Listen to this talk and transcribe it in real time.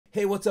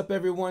Hey, what's up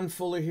everyone?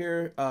 Fuller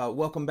here.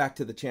 Welcome back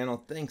to the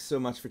channel. Thanks so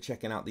much for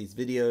checking out these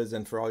videos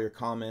and for all your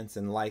comments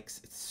and likes.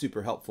 It's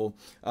super helpful.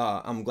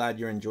 I'm glad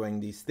you're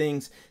enjoying these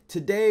things.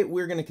 Today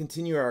we're going to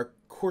continue our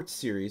Quartz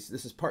series.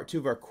 This is part 2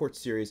 of our Quartz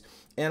series,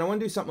 and I want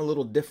to do something a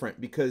little different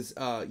because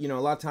you know,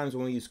 a lot of times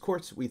when we use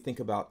Quartz we think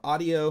about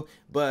audio,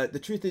 but the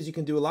truth is you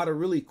can do a lot of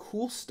really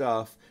cool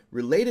stuff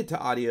related to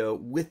audio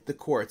with the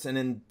Quartz. And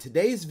in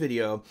today's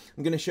video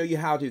I'm going to show you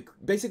how to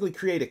basically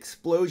create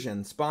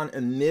explosions, spawn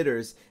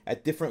emitters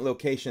at different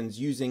locations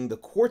using the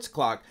Quartz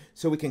clock,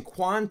 so we can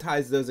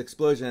quantize those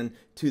explosions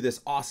to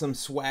this awesome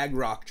swag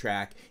rock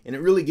track, and it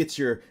really gets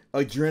your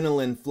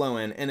adrenaline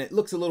flowing, and it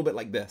looks a little bit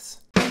like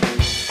this.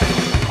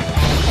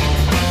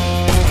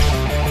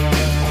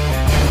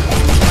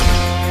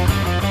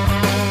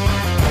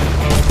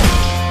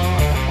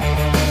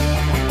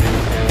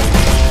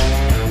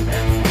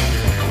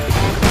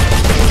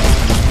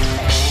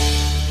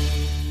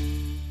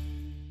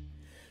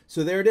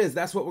 So there it is.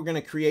 That's what we're going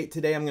to create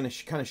today. I'm going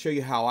to kind of show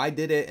you how I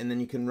did it, and then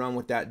you can run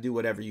with that, do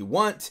whatever you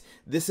want.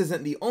 This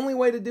isn't the only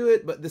way to do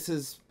it, but this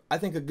is, I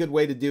think, a good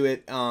way to do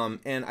it.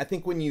 And I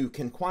think when you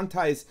can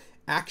quantize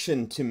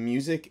action to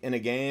music in a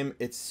game,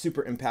 it's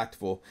super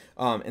impactful.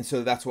 And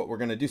so that's what we're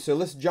going to do. So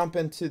let's jump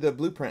into the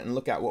blueprint and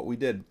look at what we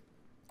did.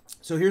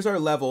 So here's our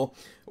level.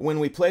 When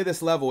we play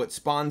this level, it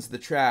spawns the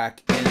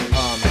track,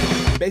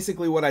 and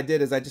basically what I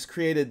did is I just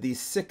created these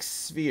 6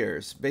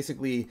 spheres,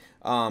 basically,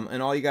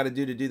 and all you got to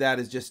do that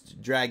is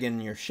just drag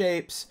in your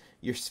shapes,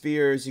 your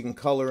spheres. You can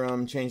color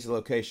them, change the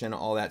location,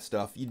 all that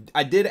stuff.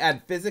 I did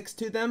add physics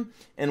to them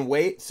and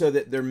weight so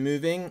that they're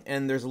moving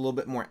and there's a little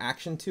bit more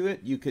action to it.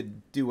 You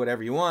could do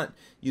whatever you want,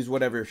 use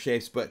whatever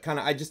shapes, but kind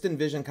of I just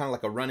envision kind of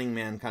like a Running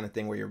Man kind of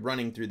thing where you're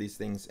running through these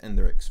things and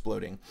they're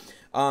exploding.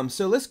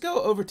 So let's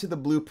go over to the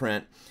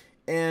blueprint.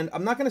 And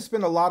I'm not going to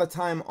spend a lot of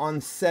time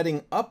on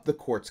setting up the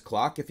Quartz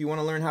clock. If you want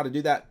to learn how to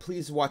do that,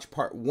 please watch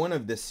part 1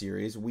 of this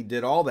series. We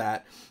did all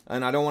that,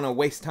 and I don't want to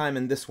waste time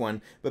in this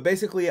one. But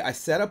basically, I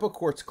set up a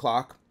Quartz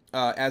clock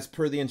as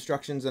per the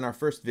instructions in our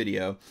first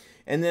video.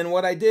 And then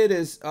what I did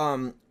is,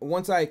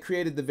 once I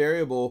created the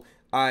variable,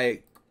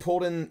 I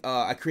pulled in,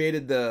 I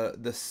created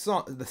the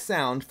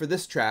sound for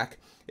this track.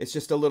 It's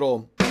just a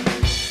little...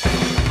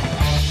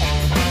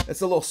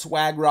 It's a little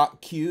swag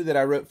rock cue that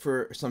I wrote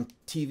for some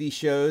TV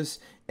shows.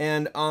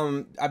 And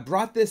I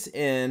brought this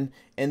in,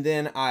 and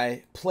then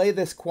I play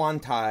this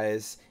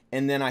Quantize,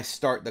 and then I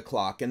start the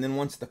clock. And then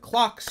once the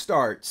clock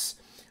starts,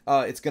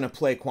 it's going to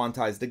play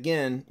Quantized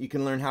again. You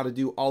can learn how to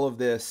do all of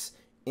this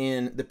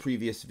in the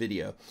previous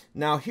video.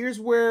 Now here's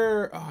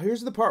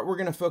the part we're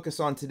going to focus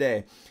on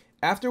today.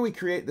 After we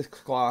create this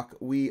clock,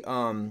 we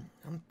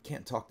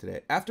can't talk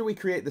today. After we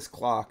create this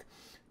clock,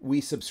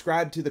 we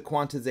subscribe to the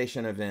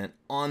quantization event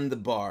on the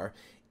bar,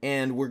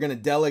 and we're going to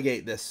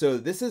delegate this. So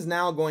this is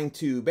now going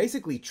to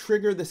basically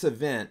trigger this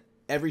event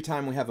every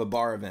time we have a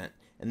bar event.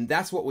 And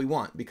that's what we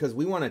want, because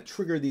we want to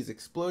trigger these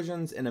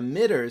explosions and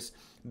emitters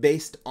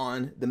based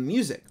on the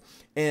music.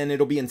 And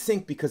it'll be in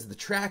sync because the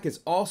track is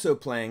also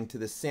playing to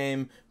the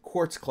same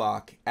Quartz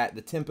clock at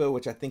the tempo,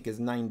 which I think is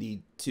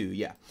 92.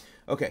 Yeah.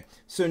 Okay.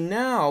 So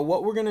now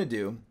what we're going to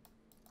do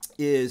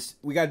is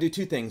we got to do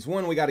 2 things.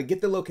 One, we got to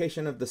get the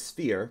location of the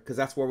sphere, because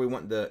that's where we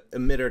want the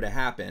emitter to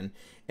happen.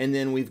 And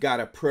then we've got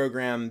to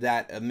program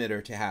that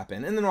emitter to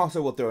happen. And then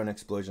also we'll throw an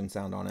explosion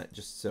sound on it,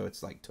 just so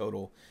it's like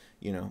total,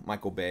 you know,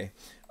 Michael Bay.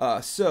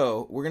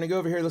 So we're going to go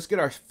over here. Let's get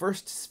our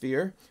first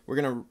sphere.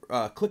 We're going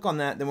to click on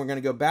that. Then we're going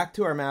to go back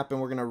to our map,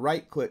 and we're going to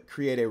right click,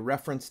 create a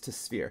reference to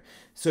sphere.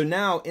 So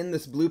now in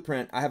this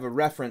blueprint, I have a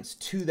reference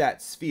to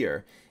that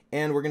sphere.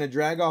 And we're going to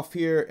drag off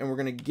here, and we're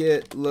going to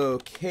get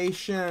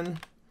location,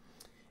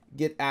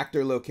 get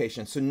actor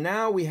location. So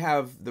now we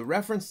have the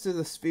reference to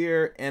the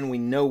sphere and we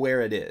know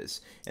where it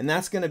is, and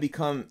that's going to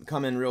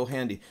come in real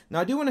handy. Now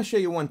I do want to show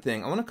you one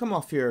thing. I want to come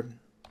off here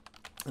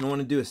and I want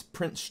to do a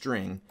print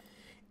string,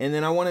 and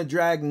then I want to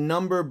drag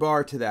number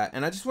bar to that,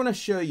 and I just want to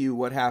show you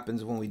what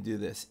happens when we do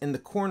this. In the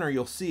corner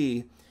you'll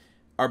see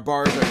our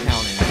bars are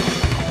counting.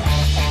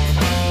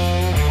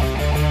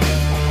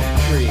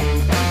 3,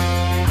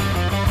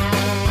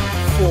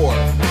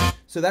 4.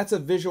 So that's a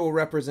visual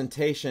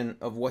representation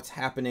of what's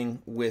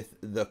happening with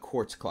the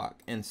Quartz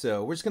clock. And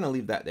so we're just going to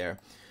leave that there.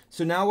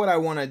 So now what I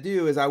want to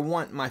do is I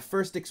want my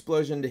first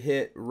explosion to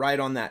hit right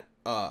on that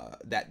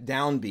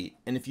downbeat.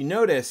 And if you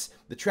notice,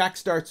 the track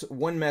starts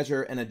 1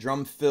 measure and a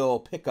drum fill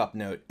pickup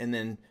note, and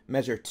then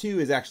measure 2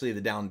 is actually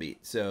the downbeat.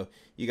 So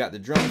you got the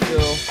drum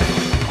fill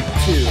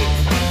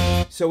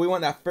 2. So we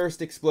want that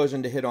first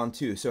explosion to hit on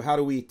 2. So how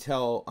do we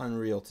tell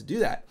Unreal to do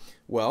that?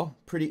 Well,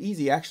 pretty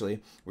easy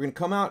actually. We're going to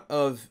come out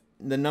of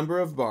the number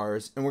of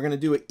bars, and we're going to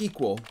do it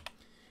equal.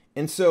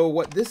 And so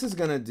what this is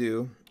going to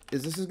do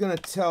is this is going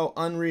to tell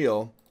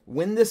Unreal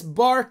when this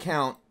bar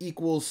count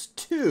equals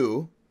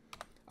 2,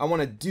 I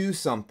want to do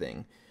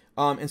something.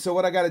 And so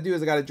what I got to do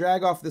is I got to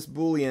drag off this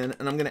Boolean,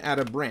 and I'm going to add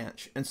a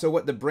branch. And so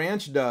what the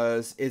branch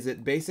does is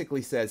it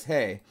basically says,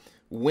 hey,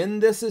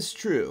 when this is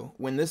true,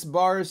 when this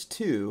bar is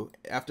 2,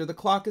 after the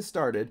clock is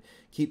started,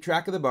 keep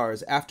track of the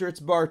bars. After it's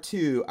bar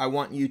 2, I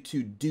want you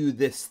to do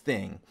this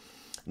thing.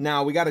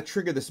 Now we got to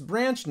trigger this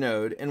branch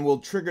node, and we'll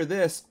trigger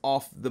this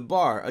off the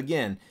bar.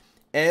 Again,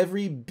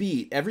 every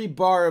beat, every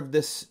bar of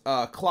this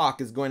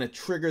clock is going to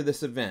trigger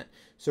this event.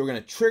 So we're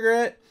going to trigger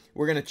it.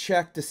 We're going to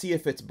check to see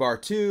if it's bar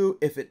 2.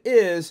 If it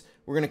is,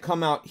 we're going to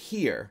come out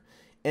here.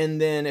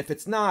 And then if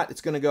it's not, it's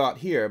going to go out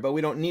here. But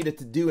we don't need it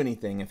to do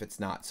anything if it's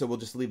not. So we'll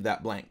just leave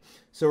that blank.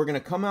 So we're going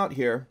to come out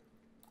here.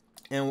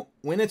 And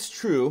when it's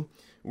true,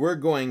 we're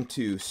going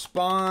to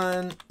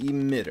spawn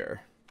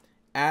emitter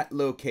at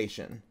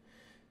location.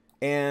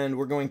 And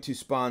we're going to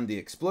spawn the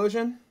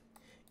explosion.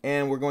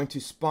 And we're going to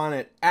spawn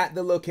it at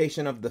the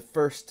location of the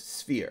first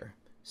sphere.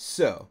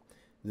 So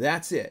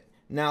that's it.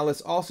 Now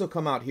let's also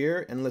come out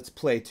here and let's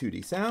play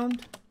 2D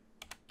sound.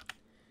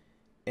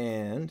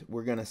 And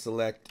we're going to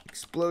select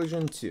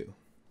explosion 2,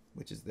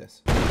 which is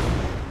this.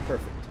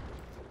 Perfect.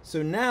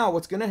 So now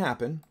what's going to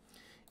happen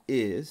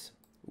is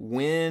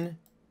when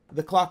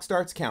the clock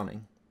starts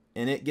counting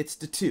and it gets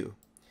to 2,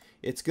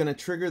 it's going to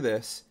trigger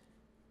this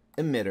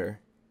emitter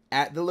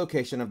at the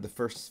location of the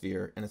first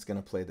sphere, and it's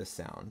going to play this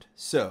sound.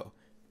 So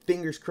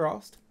fingers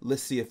crossed.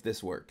 Let's see if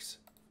this works.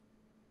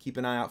 Keep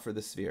an eye out for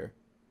the sphere.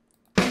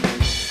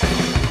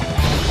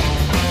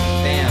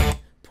 Bam!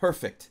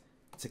 Perfect.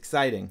 It's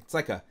exciting. It's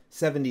like a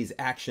 70s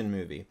action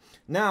movie.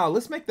 Now,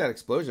 let's make that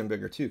explosion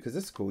bigger too, because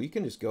it's cool. You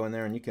can just go in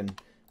there and you can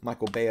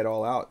Michael Bay it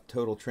all out.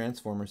 Total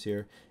Transformers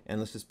here. And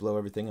let's just blow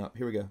everything up.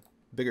 Here we go.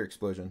 Bigger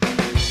explosion.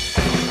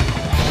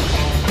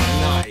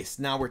 Nice.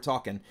 Now we're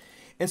talking.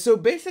 And so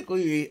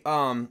basically,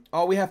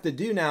 all we have to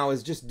do now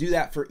is just do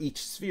that for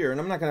each sphere.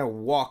 And I'm not going to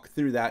walk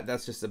through that.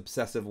 That's just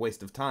obsessive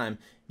waste of time.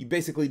 You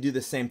basically do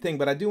the same thing.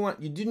 But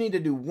you do need to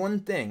do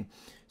one thing.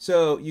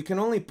 So you can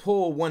only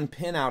pull one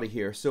pin out of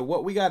here. So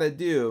what we got to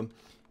do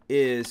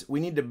is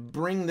we need to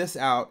bring this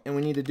out and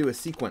we need to do a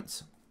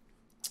sequence.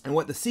 And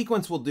what the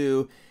sequence will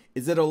do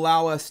is it'll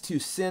allow us to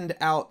send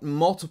out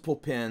multiple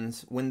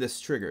pins when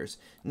this triggers.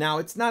 Now,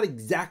 it's not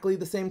exactly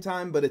the same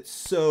time, but it's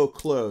so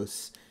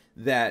close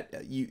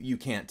that you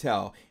can't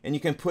tell. And you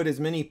can put as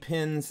many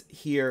pins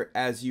here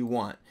as you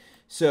want.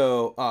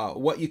 So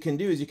what you can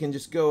do is you can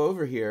just go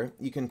over here.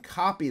 You can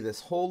copy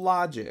this whole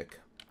logic,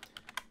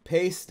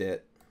 paste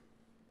it,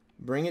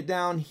 bring it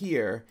down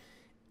here,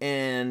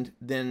 and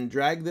then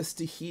drag this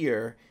to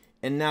here.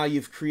 And now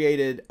you've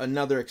created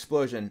another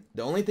explosion.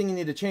 The only thing you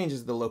need to change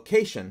is the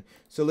location.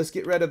 So let's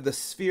get rid of the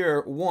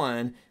sphere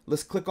 1.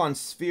 Let's click on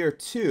sphere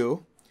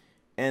 2.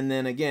 And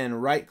then again,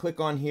 right click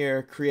on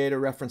here, create a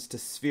reference to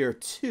sphere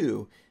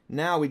 2.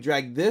 Now we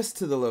drag this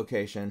to the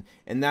location,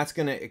 and that's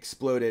going to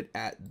explode it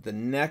at the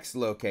next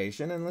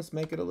location. And let's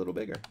make it a little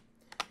bigger.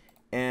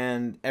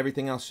 And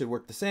everything else should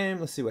work the same.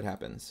 Let's see what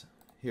happens.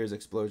 Here's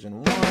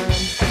explosion 1. And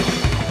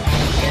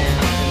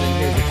then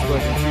here's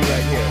explosion 2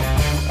 right here.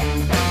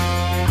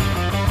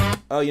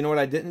 Oh, you know what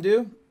I didn't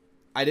do?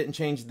 I didn't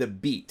change the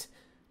beat.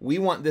 We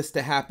want this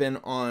to happen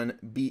on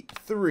beat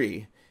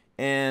 3.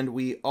 And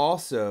we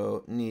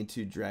also need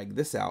to drag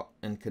this out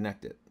and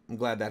connect it. I'm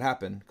glad that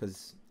happened,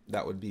 because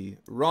that would be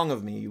wrong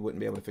of me. You wouldn't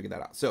be able to figure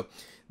that out. So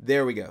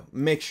there we go.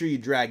 Make sure you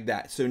drag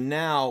that. So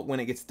now when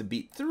it gets to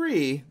beat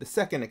 3, the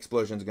second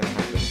explosion is going to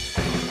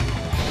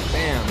happen.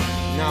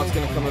 Bam. Now it's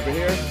going to come over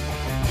here.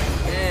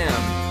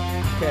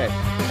 Bam. Okay.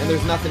 And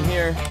there's nothing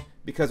here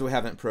because we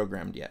haven't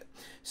programmed yet.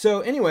 So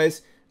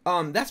anyways,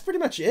 that's pretty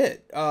much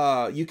it.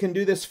 You can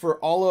do this for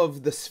all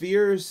of the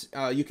spheres.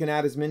 You can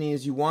add as many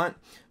as you want.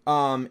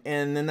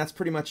 And then that's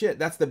pretty much it.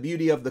 That's the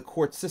beauty of the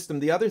Quartz system.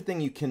 The other thing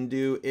you can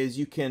do is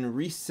you can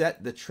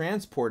reset the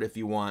transport if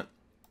you want,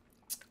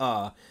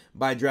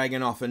 by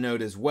dragging off a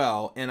node as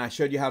well. And I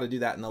showed you how to do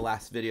that in the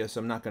last video, so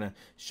I'm not going to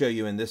show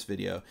you in this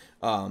video.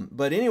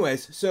 But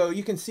anyways, so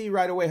you can see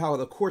right away how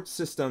the Quartz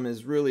system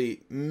is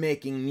really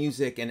making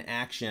music and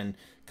action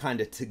kind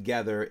of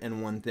together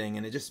in one thing,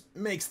 and it just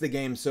makes the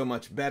game so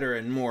much better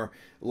and more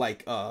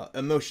like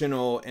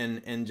emotional,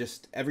 and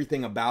just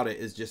everything about it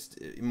is just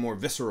more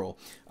visceral.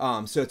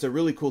 So it's a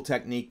really cool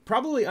technique,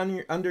 probably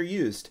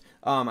underused.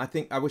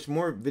 I wish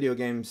more video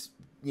games,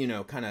 you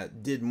know, kind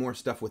of did more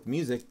stuff with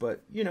music,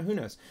 but you know, who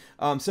knows.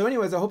 So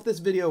anyways, I hope this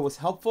video was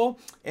helpful,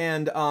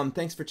 and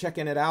thanks for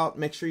checking it out.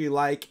 Make sure you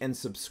like and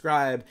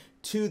subscribe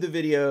to the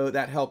video.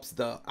 That helps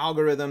the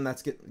algorithm.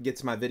 That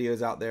gets my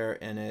videos out there,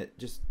 and it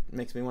just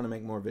makes me want to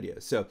make more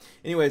videos. So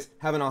anyways,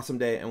 have an awesome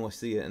day, and we'll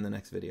see you in the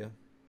next video.